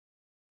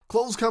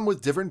Clothes come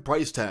with different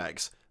price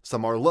tags.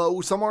 Some are low,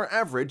 some are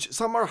average,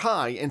 some are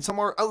high, and some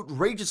are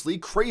outrageously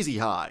crazy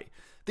high.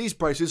 These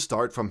prices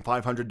start from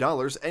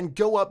 $500 and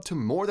go up to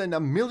more than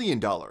 $1 million.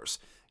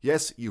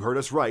 Yes, you heard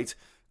us right.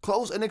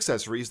 Clothes and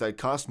accessories that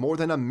cost more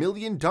than $1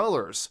 million.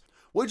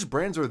 Which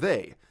brands are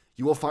they?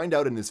 You will find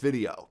out in this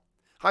video.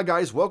 Hi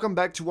guys, welcome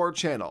back to our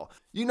channel.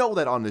 You know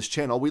that on this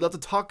channel we love to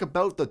talk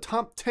about the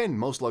top 10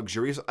 most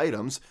luxurious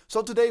items,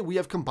 so today we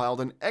have compiled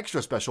an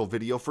extra special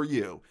video for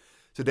you.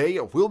 Today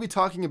we'll be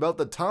talking about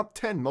the top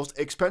 10 most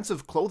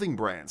expensive clothing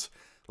brands.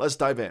 Let's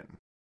dive in.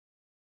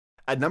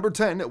 At number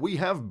 10 we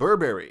have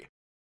Burberry.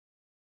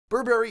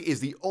 Burberry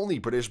is the only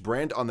British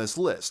brand on this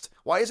list.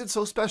 Why is it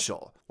so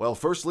special? Well,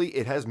 firstly,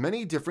 it has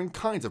many different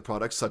kinds of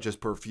products such as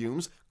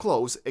perfumes,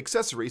 clothes,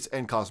 accessories,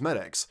 and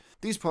cosmetics.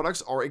 These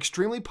products are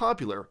extremely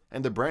popular,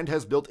 and the brand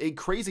has built a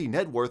crazy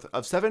net worth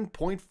of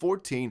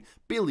 $7.14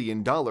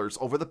 billion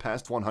over the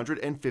past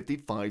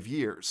 155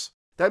 years.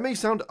 That may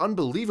sound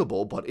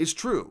unbelievable, but it's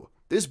true.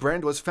 This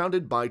brand was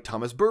founded by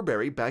Thomas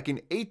Burberry back in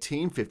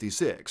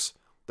 1856.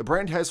 The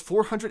brand has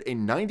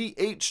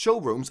 498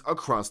 showrooms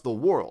across the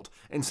world,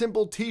 and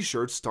simple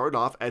t-shirts start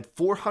off at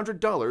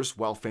 $400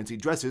 while fancy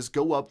dresses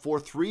go up for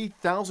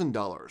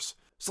 $3,000.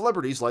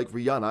 Celebrities like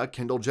Rihanna,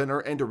 Kendall Jenner,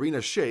 and Irina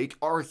Shayk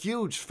are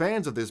huge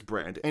fans of this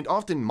brand and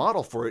often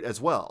model for it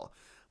as well.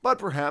 But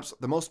perhaps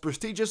the most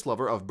prestigious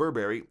lover of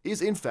Burberry is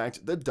in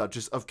fact the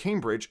Duchess of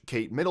Cambridge,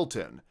 Kate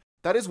Middleton.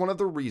 That is one of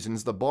the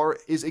reasons the bar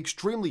is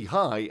extremely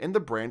high and the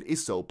brand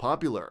is so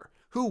popular.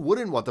 Who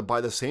wouldn't want to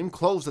buy the same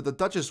clothes that the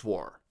Duchess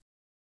wore?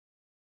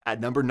 At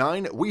number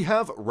 9, we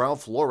have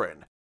Ralph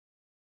Lauren.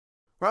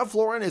 Ralph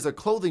Lauren is a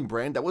clothing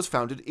brand that was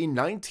founded in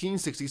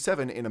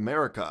 1967 in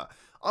America.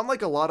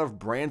 Unlike a lot of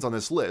brands on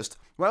this list,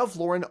 Ralph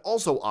Lauren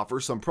also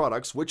offers some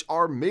products which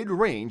are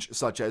mid-range,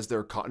 such as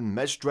their cotton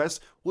mesh dress,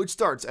 which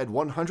starts at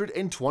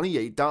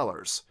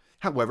 $128.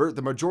 However,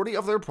 the majority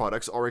of their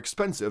products are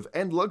expensive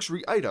and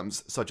luxury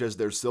items, such as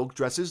their silk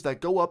dresses that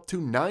go up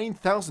to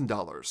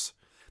 $9,000.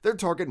 Their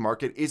target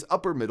market is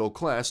upper middle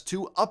class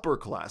to upper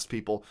class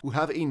people who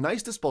have a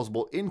nice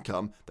disposable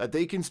income that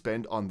they can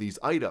spend on these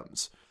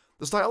items.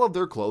 The style of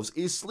their clothes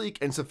is sleek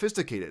and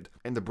sophisticated,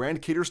 and the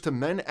brand caters to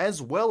men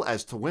as well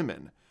as to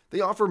women. They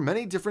offer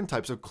many different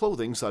types of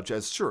clothing such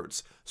as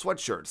shirts,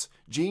 sweatshirts,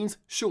 jeans,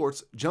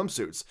 shorts,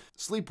 jumpsuits,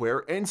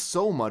 sleepwear, and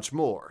so much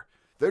more.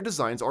 Their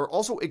designs are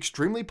also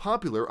extremely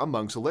popular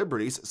among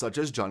celebrities such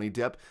as Johnny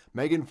Depp,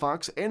 Megan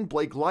Fox, and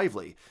Blake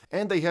Lively,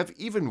 and they have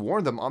even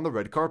worn them on the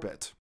red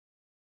carpet.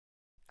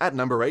 At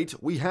number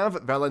 8, we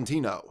have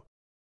Valentino.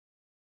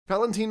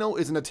 Valentino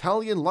is an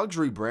Italian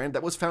luxury brand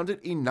that was founded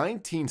in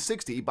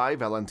 1960 by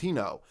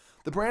Valentino.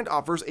 The brand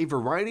offers a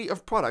variety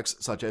of products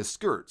such as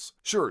skirts,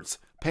 shirts,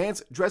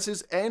 pants,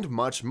 dresses, and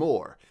much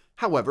more.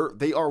 However,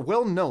 they are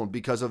well known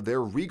because of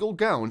their regal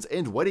gowns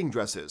and wedding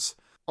dresses.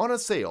 On a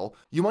sale,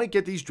 you might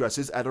get these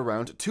dresses at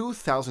around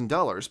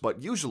 $2,000,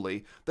 but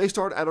usually they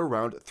start at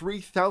around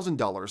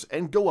 $3,000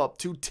 and go up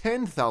to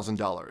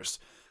 $10,000.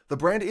 The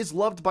brand is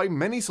loved by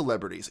many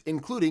celebrities,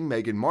 including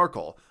Meghan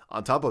Markle.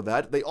 On top of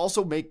that, they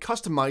also make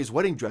customized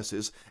wedding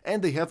dresses,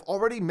 and they have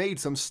already made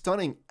some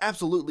stunning,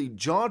 absolutely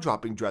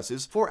jaw-dropping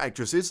dresses for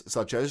actresses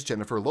such as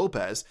Jennifer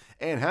Lopez,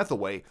 Anne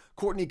Hathaway,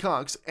 Courtney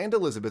Cox, and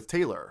Elizabeth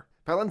Taylor.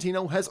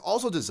 Valentino has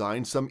also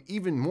designed some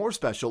even more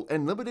special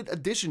and limited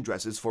edition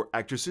dresses for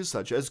actresses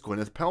such as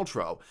Gwyneth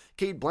Paltrow,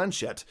 Cate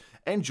Blanchett,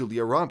 and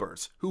Julia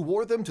Roberts, who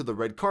wore them to the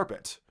red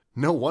carpet.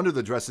 No wonder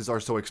the dresses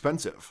are so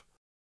expensive.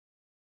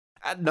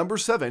 At number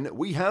 7,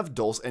 we have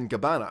Dolce &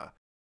 Gabbana.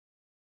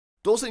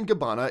 Dolce &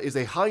 Gabbana is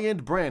a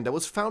high-end brand that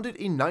was founded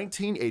in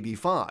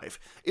 1985.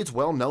 It's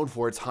well known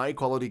for its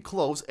high-quality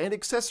clothes and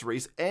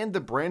accessories, and the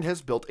brand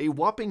has built a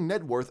whopping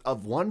net worth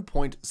of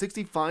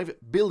 $1.65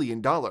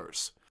 billion.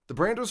 The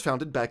brand was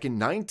founded back in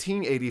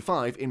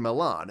 1985 in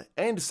Milan,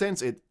 and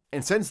since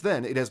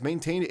then it has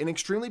maintained an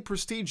extremely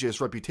prestigious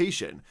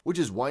reputation, which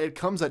is why it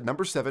comes at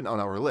number 7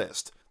 on our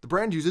list. The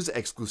brand uses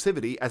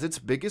exclusivity as its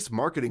biggest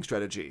marketing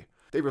strategy.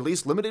 They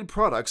release limited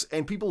products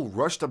and people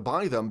rush to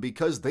buy them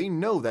because they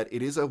know that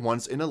it is a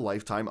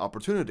once-in-a-lifetime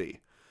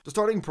opportunity. The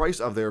starting price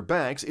of their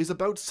bags is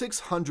about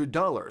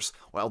 $600,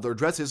 while their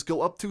dresses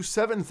go up to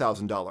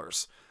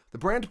 $7,000. The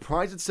brand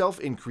prides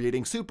itself in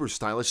creating super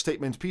stylish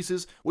statement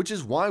pieces, which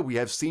is why we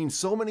have seen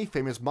so many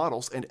famous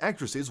models and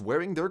actresses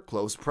wearing their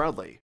clothes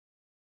proudly.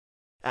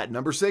 At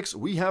number 6,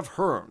 we have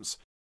Hermes.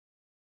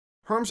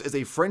 Hermes is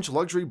a French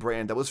luxury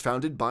brand that was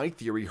founded by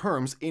Thierry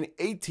Hermes in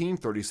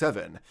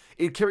 1837.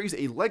 It carries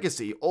a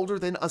legacy older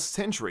than a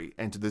century,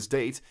 and to this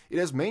date, it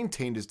has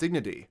maintained its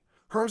dignity.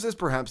 Hermes is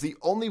perhaps the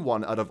only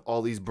one out of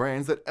all these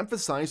brands that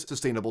emphasize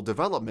sustainable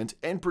development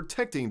and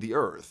protecting the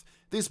earth.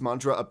 This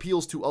mantra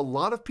appeals to a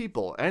lot of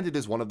people, and it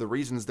is one of the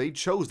reasons they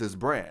chose this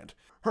brand.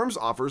 Hermes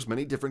offers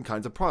many different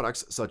kinds of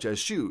products such as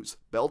shoes,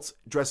 belts,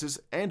 dresses,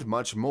 and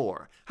much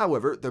more.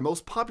 However, their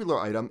most popular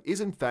item is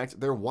in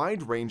fact their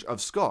wide range of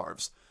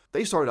scarves.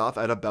 They start off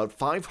at about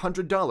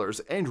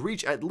 $500 and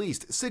reach at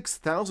least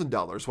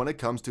 $6,000 when it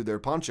comes to their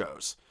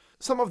ponchos.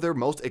 Some of their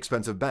most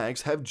expensive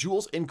bags have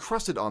jewels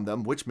encrusted on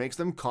them, which makes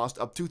them cost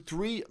up to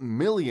 $3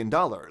 million.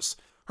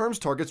 Hermes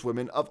targets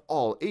women of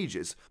all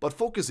ages, but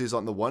focuses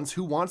on the ones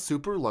who want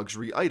super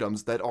luxury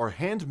items that are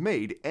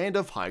handmade and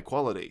of high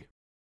quality.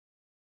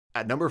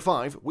 At number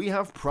 5, we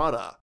have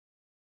Prada.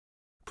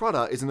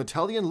 Prada is an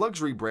Italian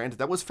luxury brand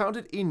that was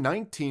founded in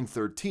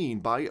 1913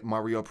 by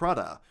Mario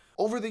Prada.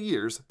 Over the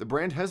years, the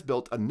brand has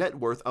built a net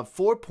worth of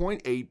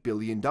 $4.8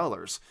 billion,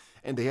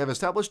 and they have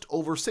established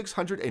over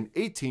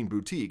 618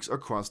 boutiques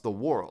across the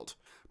world.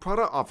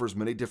 Prada offers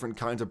many different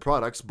kinds of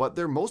products, but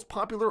their most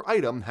popular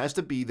item has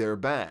to be their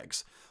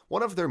bags.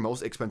 One of their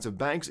most expensive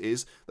bags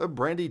is the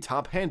brandy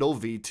top handle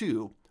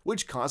V2,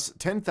 which costs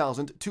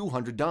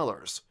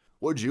 $10,200.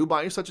 Would you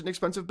buy such an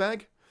expensive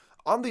bag?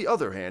 On the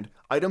other hand,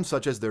 items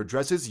such as their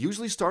dresses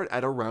usually start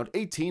at around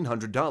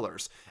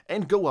 $1,800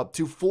 and go up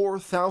to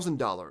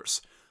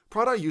 $4,000.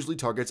 Prada usually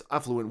targets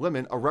affluent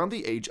women around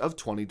the age of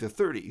 20 to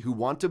 30 who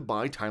want to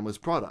buy timeless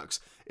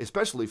products,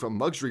 especially from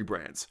luxury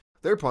brands.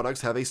 Their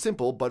products have a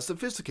simple but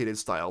sophisticated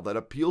style that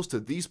appeals to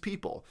these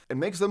people and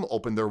makes them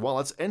open their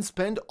wallets and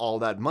spend all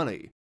that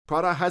money.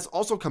 Prada has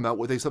also come out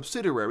with a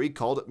subsidiary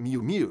called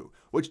Miu Miu,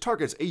 which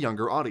targets a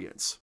younger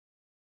audience.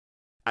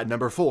 At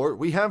number 4,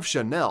 we have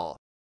Chanel.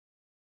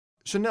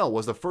 Chanel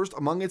was the first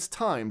among its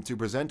time to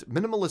present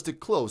minimalistic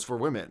clothes for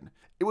women.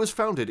 It was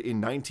founded in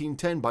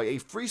 1910 by a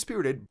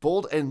free-spirited,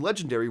 bold, and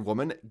legendary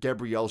woman,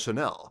 Gabrielle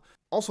Chanel,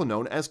 also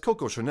known as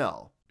Coco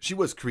Chanel. She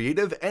was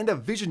creative and a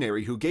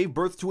visionary who gave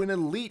birth to an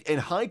elite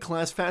and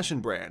high-class fashion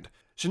brand.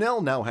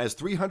 Chanel now has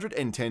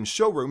 310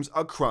 showrooms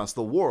across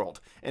the world,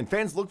 and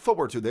fans look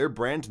forward to their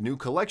brand new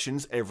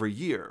collections every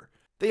year.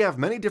 They have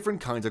many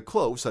different kinds of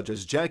clothes such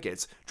as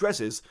jackets,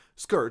 dresses,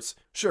 skirts,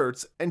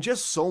 shirts, and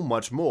just so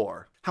much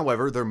more.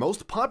 However, their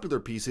most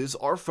popular pieces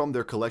are from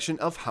their collection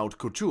of haute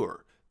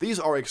couture. These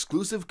are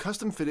exclusive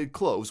custom-fitted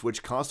clothes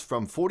which cost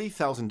from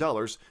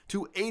 $40,000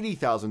 to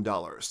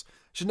 $80,000.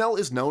 Chanel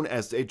is known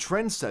as a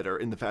trendsetter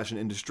in the fashion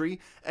industry,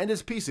 and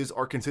its pieces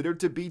are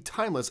considered to be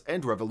timeless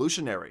and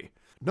revolutionary.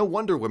 No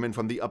wonder women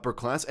from the upper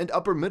class and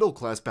upper middle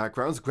class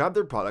backgrounds grab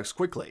their products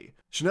quickly.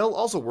 Chanel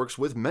also works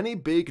with many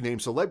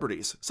big-name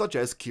celebrities, such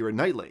as Keira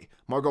Knightley,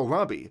 Margot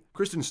Robbie,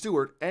 Kristen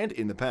Stewart, and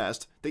in the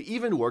past, they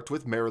even worked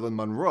with Marilyn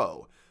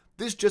Monroe.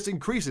 This just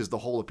increases the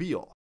whole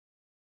appeal.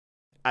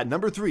 At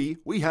number 3,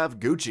 we have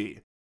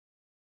Gucci.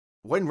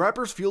 When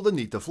rappers feel the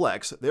need to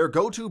flex, their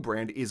go-to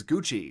brand is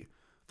Gucci.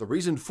 The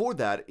reason for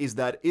that is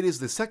that it is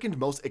the second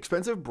most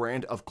expensive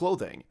brand of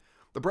clothing.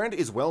 The brand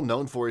is well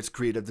known for its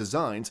creative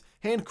designs,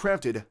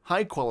 handcrafted,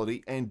 high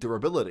quality, and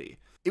durability.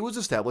 It was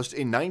established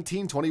in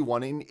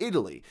 1921 in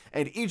Italy,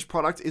 and each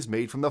product is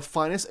made from the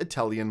finest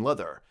Italian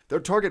leather. Their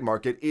target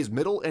market is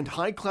middle and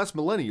high-class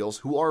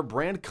millennials who are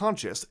brand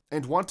conscious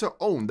and want to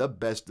own the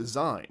best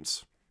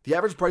designs. The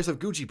average price of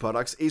Gucci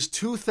products is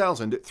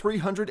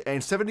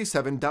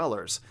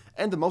 $2,377,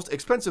 and the most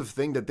expensive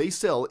thing that they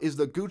sell is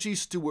the Gucci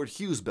Stuart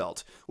Hughes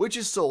belt, which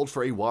is sold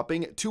for a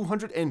whopping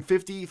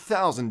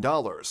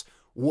 $250,000.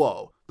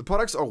 Whoa! The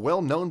products are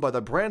well known by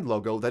the brand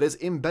logo that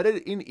is embedded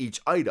in each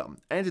item,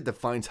 and it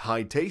defines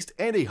high taste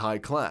and a high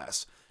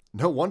class.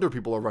 No wonder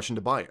people are rushing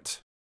to buy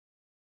it.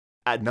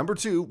 At number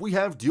 2, we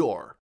have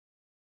Dior.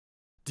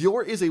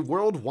 Dior is a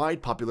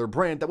worldwide popular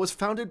brand that was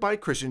founded by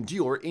Christian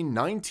Dior in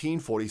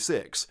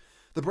 1946.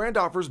 The brand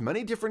offers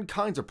many different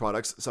kinds of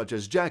products such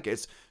as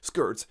jackets,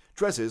 skirts,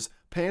 dresses,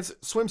 pants,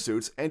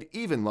 swimsuits, and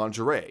even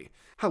lingerie.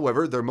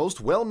 However, their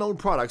most well-known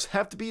products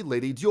have to be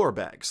Lady Dior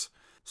bags.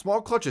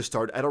 Small clutches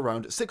start at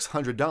around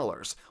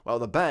 $600, while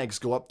the bags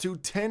go up to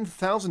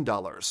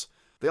 $10,000.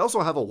 They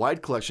also have a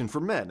wide collection for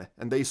men,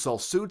 and they sell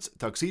suits,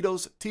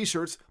 tuxedos,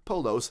 t-shirts,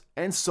 polos,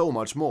 and so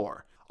much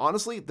more.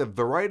 Honestly, the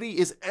variety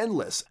is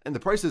endless, and the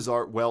prices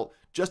are, well,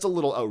 just a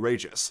little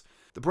outrageous.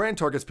 The brand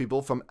targets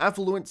people from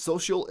affluent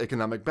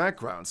socio-economic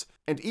backgrounds,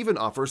 and even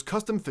offers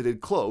custom-fitted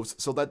clothes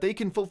so that they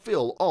can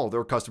fulfill all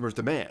their customers'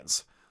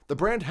 demands. The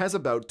brand has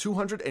about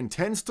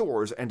 210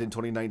 stores, and in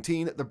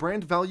 2019, the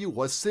brand value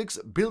was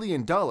 $6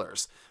 billion.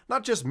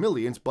 Not just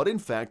millions, but in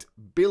fact,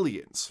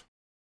 billions.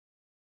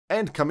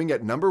 And coming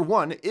at number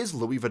 1 is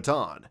Louis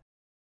Vuitton.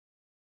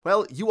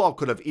 Well, you all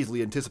could have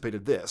easily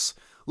anticipated this.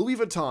 Louis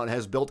Vuitton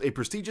has built a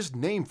prestigious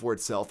name for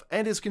itself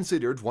and is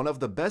considered one of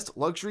the best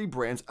luxury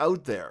brands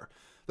out there.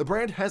 The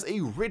brand has a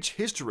rich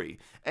history,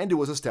 and it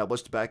was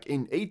established back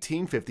in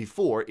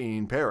 1854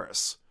 in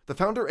Paris. The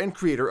founder and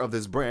creator of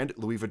this brand,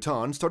 Louis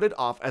Vuitton, started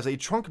off as a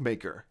trunk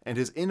maker, and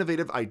his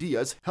innovative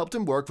ideas helped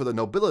him work for the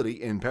nobility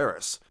in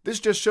Paris. This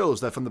just shows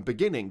that from the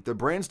beginning, the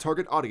brand's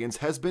target audience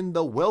has been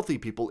the wealthy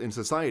people in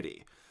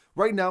society.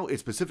 Right now, it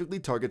specifically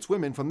targets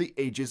women from the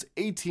ages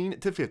 18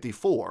 to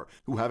 54,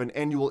 who have an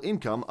annual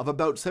income of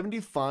about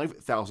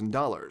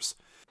 $75,000.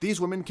 These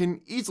women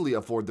can easily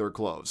afford their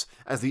clothes,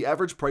 as the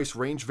average price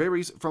range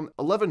varies from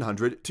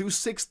 $1,100 to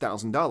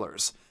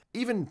 $6,000.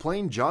 Even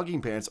plain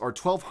jogging pants are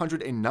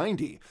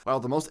 $1,290, while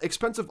the most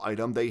expensive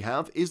item they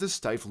have is the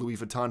Steiff Louis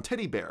Vuitton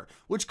teddy bear,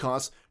 which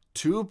costs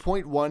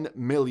 $2.1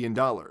 million.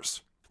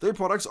 Their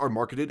products are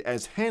marketed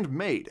as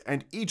handmade,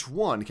 and each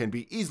one can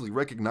be easily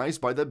recognized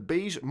by the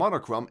beige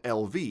monochrome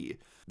LV.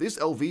 This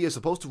LV is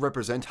supposed to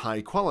represent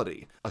high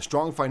quality, a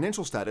strong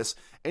financial status,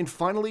 and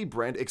finally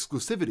brand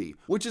exclusivity,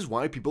 which is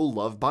why people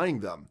love buying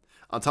them.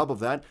 On top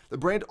of that, the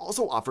brand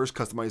also offers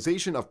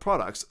customization of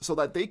products so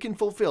that they can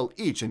fulfill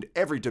each and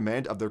every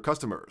demand of their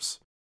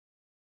customers.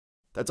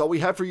 That's all we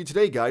have for you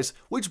today, guys.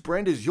 Which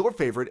brand is your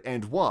favorite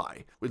and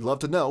why? We'd love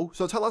to know,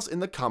 so tell us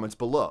in the comments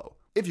below.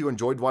 If you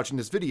enjoyed watching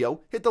this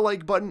video, hit the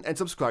like button and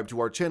subscribe to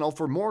our channel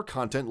for more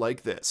content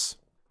like this.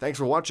 Thanks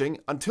for watching.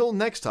 Until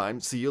next time,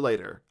 see you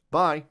later.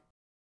 Bye!